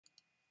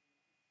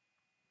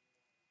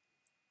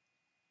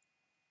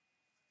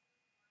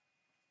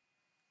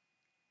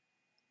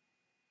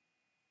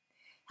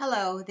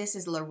Hello, this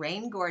is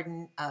Lorraine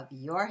Gordon of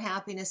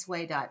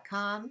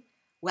YourHappinessWay.com.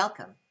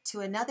 Welcome to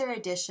another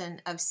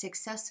edition of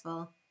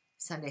Successful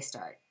Sunday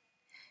Start.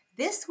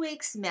 This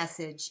week's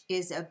message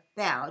is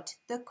about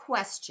the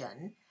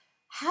question,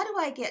 how do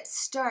I get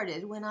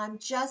started when I'm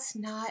just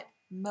not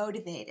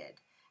motivated?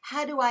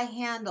 How do I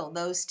handle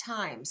those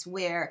times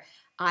where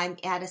I'm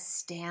at a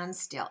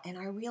standstill and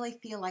I really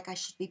feel like I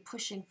should be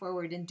pushing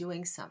forward and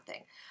doing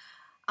something?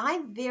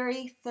 I'm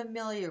very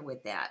familiar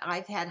with that.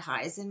 I've had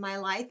highs in my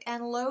life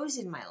and lows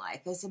in my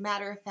life. As a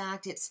matter of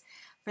fact, it's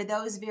for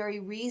those very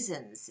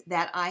reasons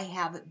that I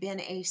have been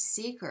a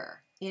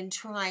seeker in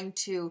trying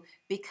to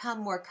become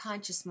more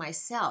conscious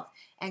myself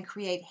and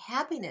create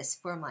happiness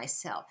for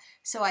myself.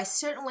 So I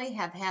certainly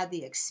have had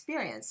the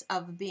experience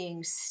of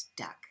being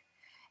stuck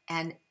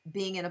and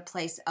being in a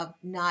place of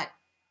not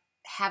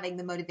having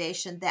the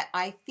motivation that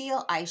I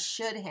feel I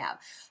should have.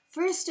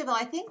 First of all,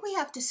 I think we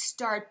have to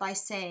start by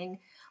saying,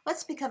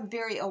 let's become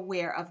very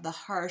aware of the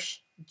harsh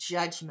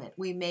judgment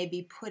we may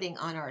be putting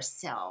on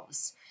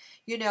ourselves.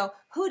 You know,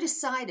 who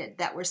decided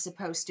that we're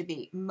supposed to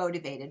be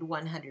motivated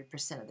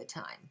 100% of the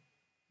time?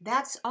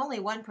 That's only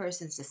one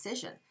person's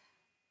decision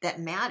that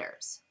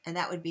matters, and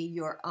that would be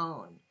your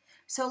own.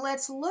 So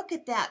let's look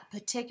at that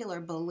particular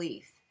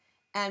belief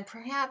and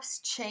perhaps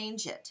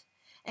change it.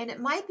 And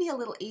it might be a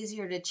little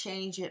easier to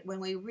change it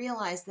when we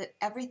realize that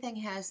everything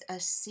has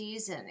a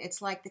season.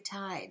 It's like the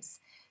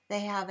tides. They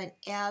have an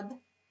ebb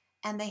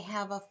and they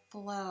have a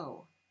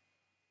flow.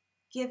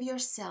 Give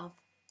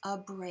yourself a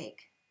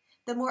break.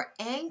 The more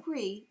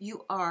angry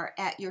you are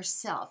at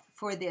yourself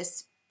for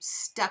this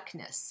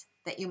stuckness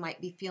that you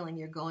might be feeling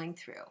you're going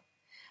through,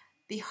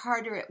 the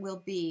harder it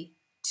will be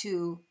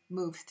to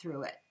move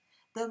through it.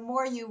 The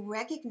more you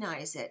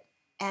recognize it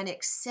and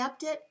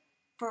accept it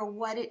for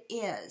what it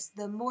is,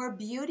 the more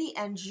beauty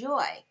and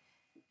joy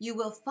you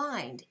will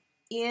find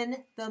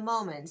in the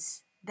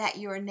moments that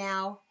you're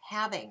now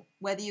having,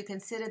 whether you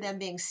consider them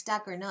being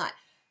stuck or not.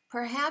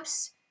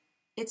 Perhaps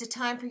it's a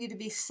time for you to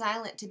be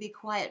silent, to be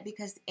quiet,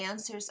 because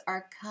answers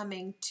are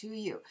coming to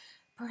you.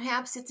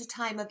 Perhaps it's a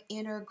time of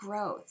inner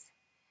growth.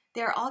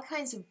 There are all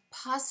kinds of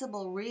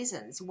possible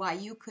reasons why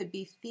you could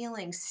be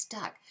feeling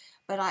stuck,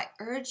 but I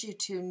urge you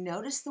to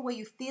notice the way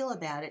you feel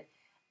about it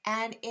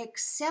and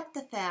accept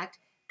the fact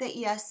that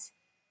yes,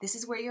 this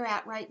is where you're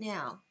at right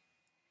now,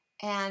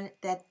 and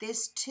that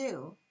this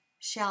too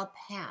shall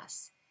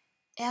pass.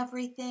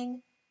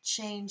 Everything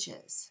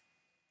changes.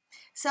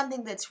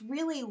 Something that's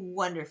really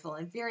wonderful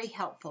and very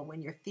helpful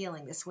when you're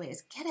feeling this way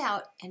is get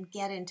out and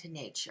get into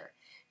nature.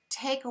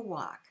 Take a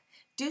walk.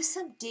 Do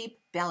some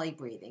deep belly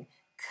breathing.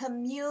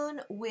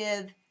 Commune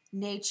with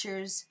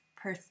nature's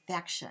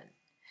perfection.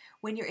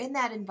 When you're in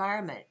that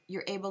environment,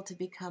 you're able to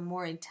become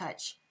more in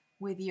touch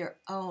with your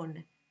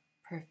own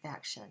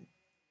perfection.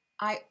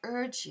 I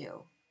urge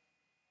you,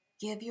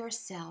 give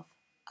yourself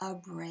a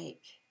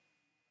break.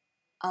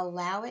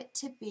 Allow it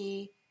to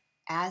be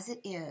as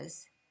it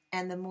is,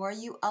 and the more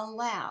you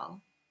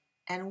allow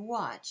and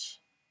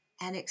watch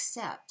and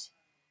accept,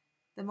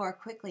 the more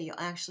quickly you'll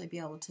actually be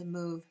able to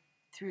move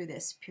through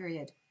this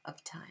period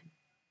of time.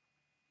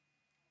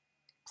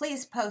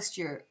 Please post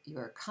your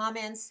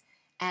comments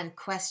and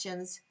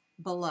questions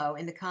below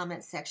in the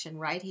comments section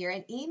right here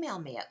and email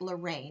me at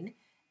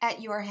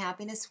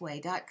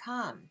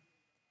Lorraine@YourHappinessWay.com.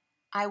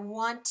 I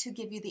want to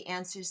give you the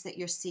answers that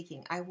you're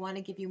seeking. I want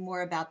to give you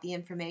more about the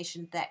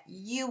information that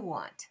you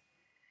want.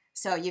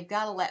 So you've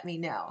got to let me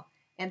know.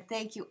 And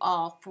thank you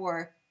all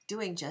for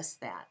doing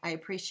just that. I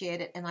appreciate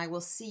it, and I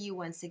will see you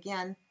once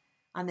again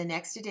on the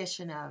next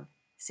edition of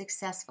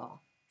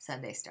Successful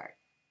Sunday Start.